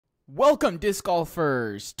Welcome, disc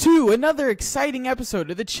golfers, to another exciting episode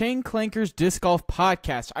of the Clankers Disc Golf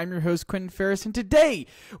Podcast. I'm your host, Quentin Ferris, and today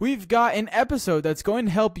we've got an episode that's going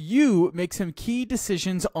to help you make some key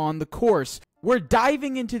decisions on the course. We're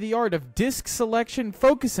diving into the art of disc selection,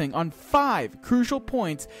 focusing on 5 crucial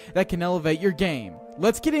points that can elevate your game.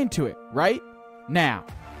 Let's get into it right now.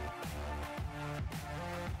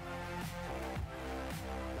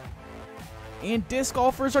 And disc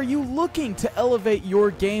golfers, are you looking to elevate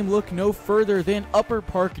your game? Look no further than Upper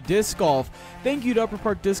Park Disc Golf. Thank you to Upper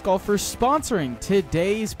Park Disc Golf for sponsoring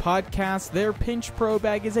today's podcast. Their Pinch Pro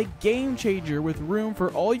bag is a game changer with room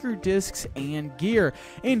for all your discs and gear.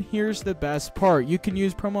 And here's the best part. You can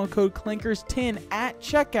use promo code CLANKERS10 at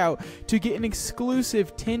checkout to get an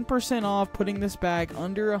exclusive 10% off putting this bag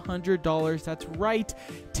under $100. That's right,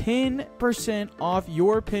 10% off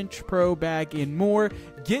your Pinch Pro bag and more.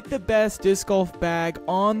 Get the best disc golf bag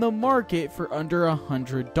on the market for under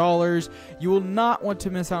 $100. You will not want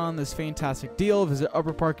to miss out on this fantastic deal. Visit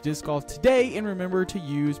Upper Park Disc Golf today and remember to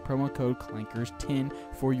use promo code CLANKERS10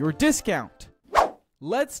 for your discount.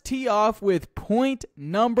 Let's tee off with point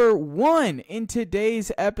number 1. In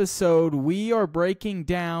today's episode, we are breaking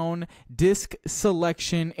down disc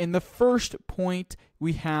selection, and the first point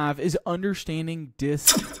we have is understanding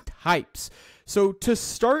disc types. So to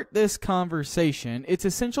start this conversation, it's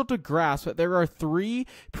essential to grasp that there are 3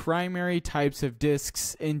 primary types of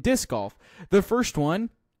discs in disc golf. The first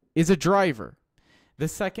one is a driver. The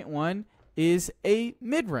second one is a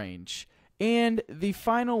mid-range. And the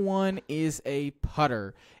final one is a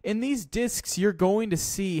putter. And these discs you're going to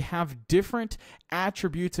see have different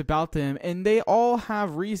attributes about them, and they all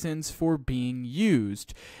have reasons for being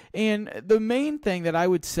used. And the main thing that I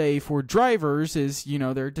would say for drivers is,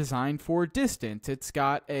 they're designed for distance. It's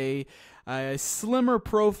got a slimmer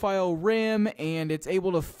profile rim, and it's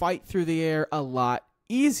able to fight through the air a lot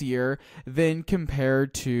easier than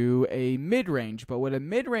compared to a mid-range. But what a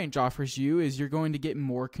mid-range offers you is you're going to get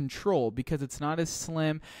more control because it's not as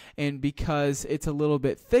slim and because it's a little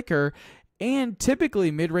bit thicker. And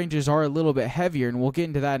typically mid-ranges are a little bit heavier, and we'll get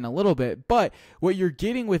into that in a little bit. But what you're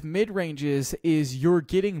getting with mid-ranges is you're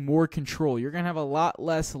getting more control. You're going to have a lot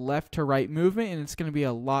less left to right movement, and it's going to be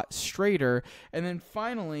a lot straighter. And then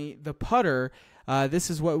finally, the putter. This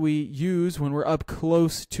is what we use when we're up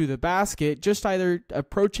close to the basket, just either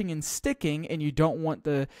approaching and sticking and you don't want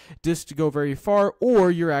the disc to go very far,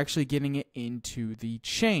 or you're actually getting it into the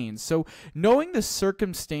chain. So knowing the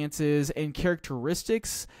circumstances and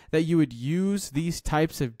characteristics that you would use these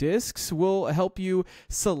types of discs will help you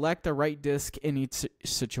select the right disc in each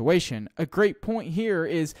situation. A great point here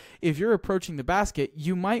is if you're approaching the basket,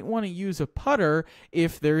 you might want to use a putter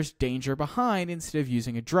if there's danger behind instead of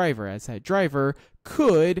using a driver, as that driver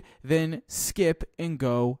could then skip and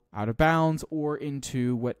go out of bounds or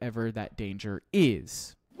into whatever that danger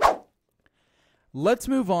is. Let's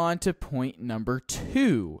move on to point number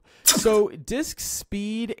 2. So disc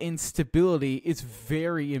speed and stability is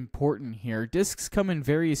very important here. Discs come in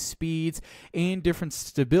various speeds and different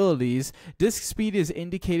stabilities. Disc speed is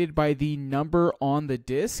indicated by the number on the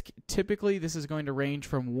disc. Typically, this is going to range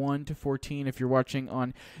from 1 to 14. If you're watching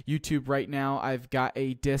on YouTube right now, I've got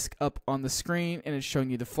a disc up on the screen and it's showing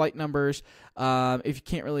you the flight numbers. If you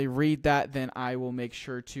can't really read that, then I will make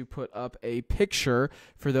sure to put up a picture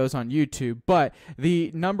for those on YouTube. But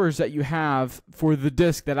the numbers that you have for the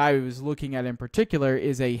disc that I was looking at in particular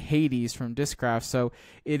is a Hades from Discraft. So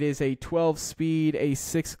it is a 12 speed, a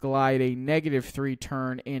 6 glide, a -3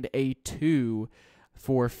 turn, and a 2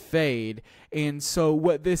 for fade. And so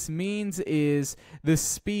what this means is the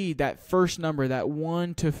speed, that first number, that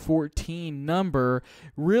 1 to 14 number,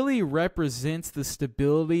 really represents the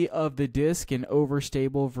stability of the disc in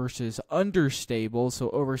overstable versus understable. So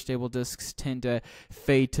overstable discs tend to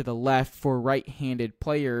fade to the left for right-handed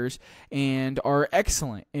players and are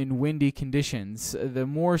excellent in windy conditions. The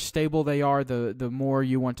more stable they are, the more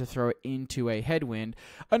you want to throw it into a headwind.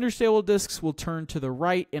 Understable discs will turn to the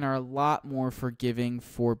right and are a lot more forgiving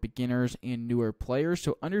for beginners and newer players.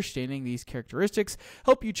 So understanding these characteristics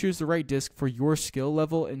help you choose the right disc for your skill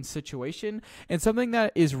level and situation. And something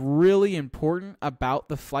that is really important about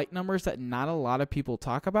the flight numbers that not a lot of people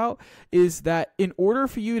talk about is that in order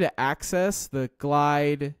for you to access the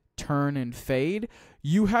glide, turn, and fade,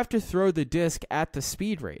 you have to throw the disc at the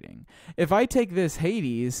speed rating. If I take this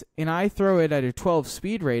Hades and I throw it at a 12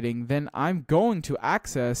 speed rating, then I'm going to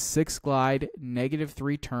access 6 glide,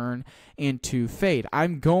 -3 turn, and 2 fade.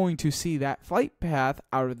 I'm going to see that flight path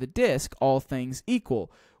out of the disc, all things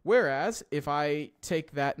equal. Whereas if I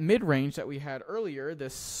take that mid-range that we had earlier,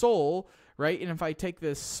 this Soul, right? And if I take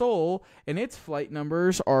this sole and its flight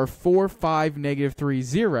numbers are 4, 5, -3,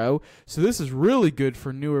 0, so this is really good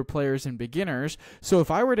for newer players and beginners. So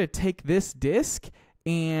if I were to take this disc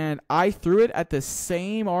and I threw it at the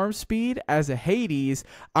same arm speed as a Hades,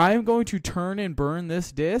 I'm going to turn and burn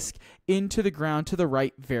this disc into the ground to the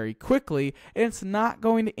right very quickly, and it's not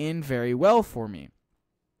going to end very well for me.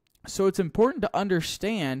 So it's important to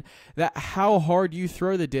understand that how hard you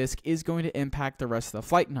throw the disc is going to impact the rest of the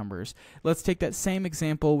flight numbers. Let's take that same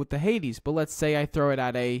example with the Hades, but let's say I throw it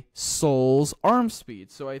at a sole's arm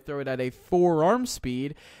speed. So I throw it at a 4 arm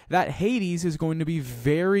speed. That Hades is going to be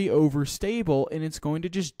very overstable, and it's going to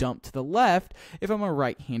just dump to the left if I'm a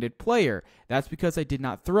right-handed player. That's because I did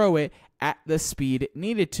not throw it at the speed it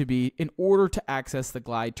needed to be in order to access the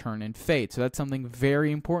glide, turn, and fade. So that's something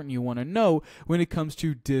very important you want to know when it comes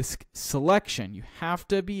to disc selection. You have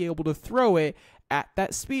to be able to throw it at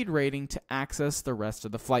that speed rating to access the rest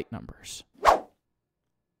of the flight numbers.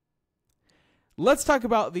 Let's talk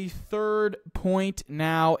about the third point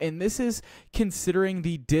now, and this is considering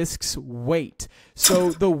the disc's weight. So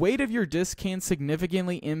the weight of your disc can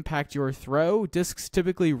significantly impact your throw. Discs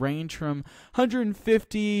typically range from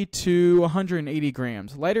 150 to 180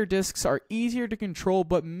 grams. Lighter discs are easier to control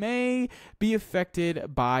but may be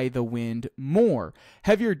affected by the wind more.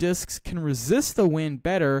 Heavier discs can resist the wind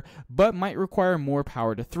better but might require more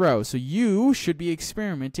power to throw. So you should be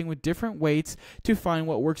experimenting with different weights to find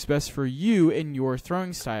what works best for you in your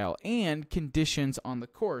throwing style and conditions on the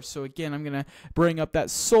course. So again, I'm going to bring up that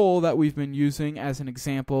sole that we've been using as an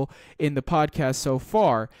example in the podcast so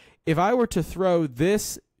far. If I were to throw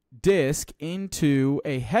this disc into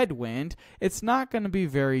a headwind, it's not going to be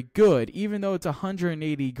very good. Even though it's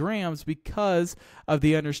 180 grams, because of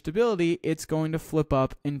the understability, it's going to flip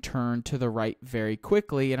up and turn to the right very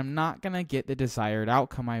quickly, and I'm not going to get the desired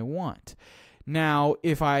outcome I want. Now,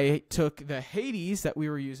 if I took the Hades that we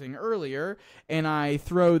were using earlier and I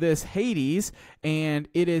throw this Hades and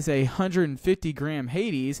it is a 150 gram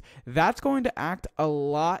Hades, that's going to act a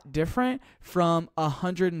lot different from a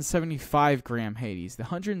 175 gram Hades. The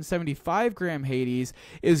 175 gram Hades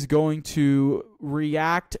is going to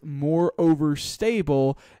react more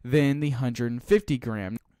overstable than the 150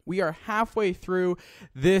 gram. We are halfway through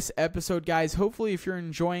this episode, guys. Hopefully, if you're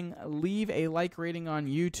enjoying, leave a like rating on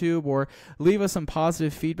YouTube or leave us some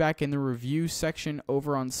positive feedback in the review section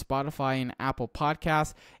over on Spotify and Apple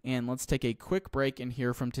Podcasts. And let's take a quick break and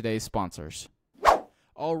hear from today's sponsors.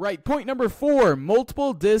 All right, point number 4,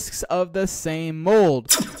 multiple discs of the same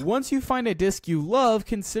mold. Once you find a disc you love,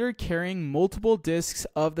 consider carrying multiple discs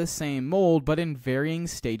of the same mold, but in varying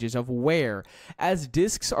stages of wear. As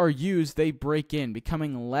discs are used, they break in,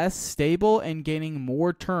 becoming less stable and gaining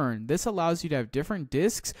more turn. This allows you to have different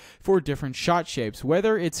discs for different shot shapes,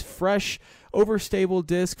 whether it's fresh, overstable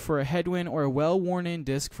disc for a headwind or a well-worn-in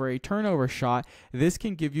disc for a turnover shot. This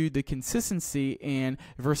can give you the consistency and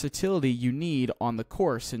versatility you need on the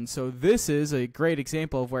course. And so this is a great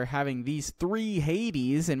example of where having these 3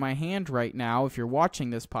 Hades in my hand right now, if you're watching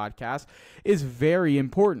this podcast, is very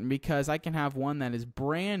important, because I can have one that is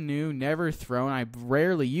brand new, never thrown, I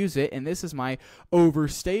rarely use it, and this is my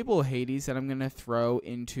overstable Hades that I'm going to throw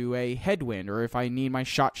into a headwind, or if I need my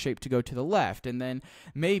shot shape to go to the left. And then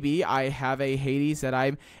maybe I have a Hades that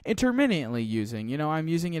I'm intermittently using. You know, I'm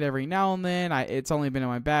using it every now and then. It's only been in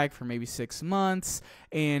my bag for maybe 6 months,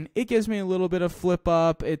 and it gives me a little bit of flip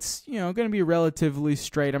up. It's, you know, going to be relatively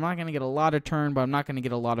straight. I'm not going to get a lot of turn, but I'm not going to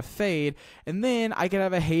get a lot of fade. And then I could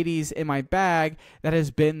have a Hades in my bag that has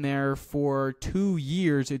been there for 2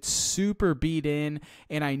 years. It's super beat in,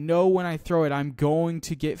 and I know when I throw it, I'm going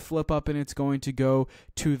to get flip up and it's going to go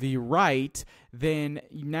to the right. Then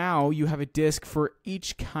now you have a disc for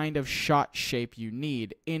each kind of shot shape you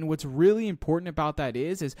need. And what's really important about that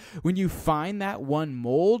is when you find that one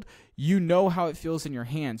mold, you know how it feels in your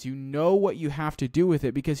hands. You know what you have to do with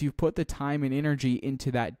it because you've put the time and energy into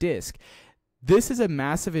that disc. This is a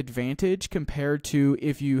massive advantage compared to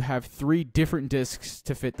if you have 3 different discs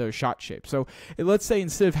to fit those shot shapes. So let's say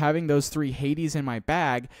instead of having those 3 Hades in my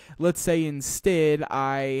bag, let's say instead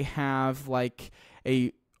I have like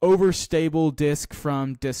a overstable disc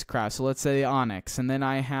from Discraft, so let's say Onyx, and then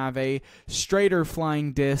I have a straighter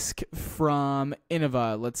flying disc from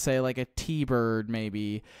Innova, let's say like a T-Bird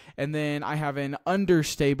maybe, and then I have an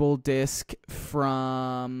understable disc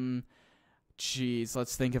from,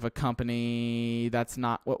 let's think of a company that's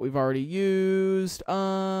not what we've already used,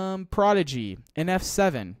 Prodigy, an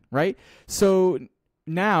F7, right? So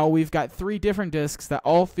now we've got 3 different discs that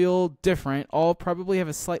all feel different, all probably have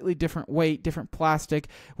a slightly different weight, different plastic,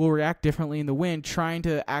 will react differently in the wind, trying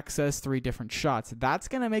to access 3 different shots. That's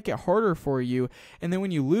going to make it harder for you, and then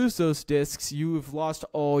when you lose those discs, you've lost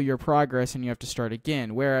all your progress and you have to start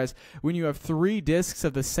again. Whereas when you have 3 discs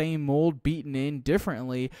of the same mold beaten in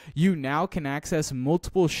differently, you now can access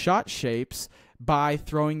multiple shot shapes by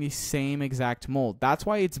throwing the same exact mold. That's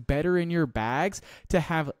why it's better in your bags to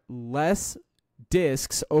have less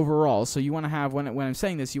discs overall. So you want to have, when I'm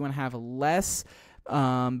saying this, you want to have less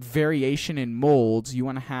variation in molds. You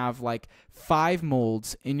want to have like 5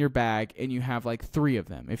 molds in your bag and you have like 3 of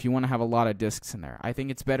them if you want to have a lot of discs in there. I think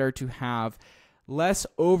it's better to have less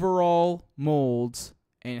overall molds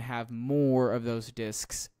and have more of those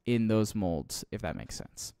discs in those molds, if that makes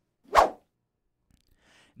sense.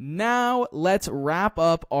 Now, let's wrap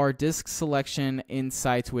up our disc selection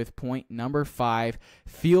insights with point number 5,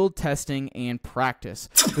 field testing and practice.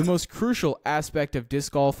 The most crucial aspect of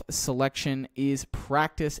disc golf selection is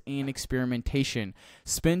practice and experimentation.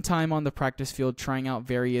 Spend time on the practice field trying out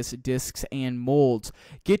various discs and molds.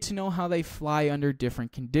 Get to know how they fly under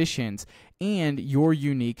different conditions and your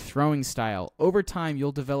unique throwing style. Over time,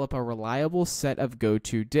 you'll develop a reliable set of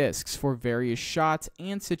go-to discs for various shots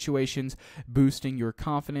and situations, boosting your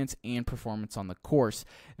confidence and performance on the course.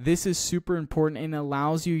 This is super important and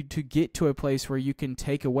allows you to get to a place where you can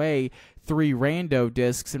take away 3 rando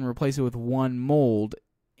discs and replace it with 1 mold,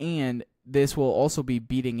 and this will also be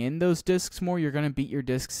beating in those discs more. You're going to beat your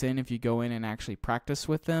discs in if you go in and actually practice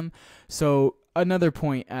with them. So another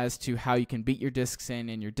point as to how you can beat your discs in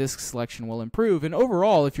and your disc selection will improve. And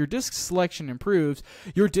overall, if your disc selection improves,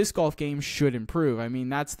 your disc golf game should improve. I mean,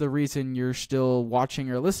 that's the reason you're still watching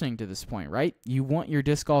or listening to this point, right? You want your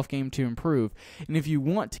disc golf game to improve. And if you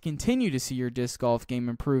want to continue to see your disc golf game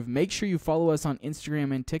improve, make sure you follow us on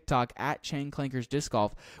Instagram and TikTok at Clankers Disc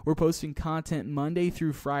Golf. We're posting content Monday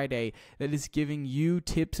through Friday that is giving you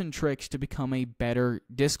tips and tricks to become a better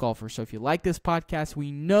disc golfer. So if you like this podcast,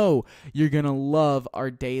 we know you're going to love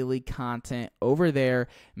our daily content over there.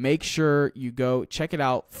 Make sure you go check it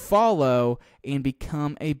out, follow, and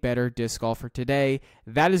become a better disc golfer today.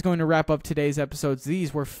 That is going to wrap up today's episodes.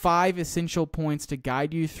 These were 5 essential points to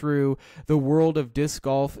guide you through the world of disc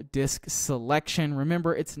golf, disc selection.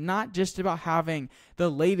 Remember, it's not just about having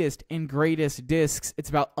the latest and greatest discs. It's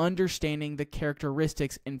about understanding the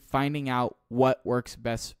characteristics and finding out what works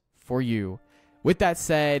best for you. With that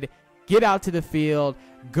said, get out to the field,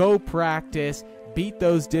 go practice, beat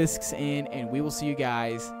those discs in, and we will see you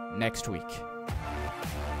guys next week.